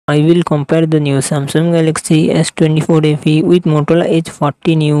I will compare the new Samsung Galaxy S24 FE with Motorola Edge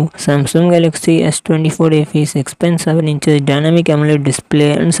 40 new. Samsung Galaxy S24 FE 6.7 inches dynamic AMOLED display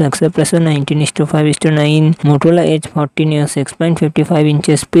and success ratio 19:5:9. Motorola Edge 40 new 6.55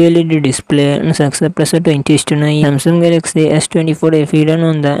 inches PLED display and success ratio 20:9. Samsung Galaxy S24 FE run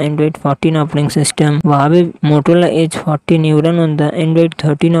on the Android 14 operating system. Huawei Motorola Edge 40 new run on the Android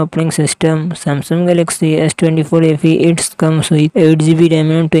 13 operating system. Samsung Galaxy S24 FE it comes with 8GB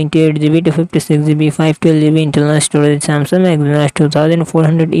RAM and 28GB to 56GB 512GB internal storage. Samsung Exynos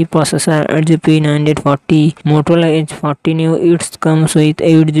 2400E processor 8GB 940. Motorola Edge 40 new it comes with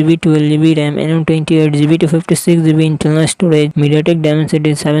 8GB 12GB RAM and 28GB to 56GB internal storage. MediaTek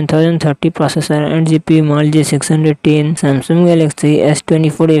Dimensity 7030 processor and GPU Model G610. Samsung Galaxy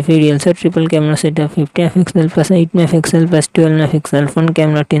S24 FE real set triple camera setup 50MP plus 8MP plus 12MP front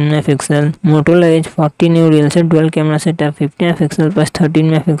camera 10MP. Motorola Edge 40 new real set dual camera setup 50MP plus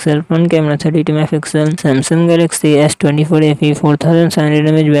 13MP front camera 32MP. Samsung Galaxy S24 FE 4700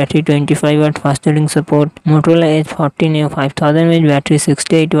 mAh battery 25W fast charging support. Motorola Edge 40 new 5000 mAh battery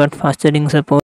 68W fast charging support.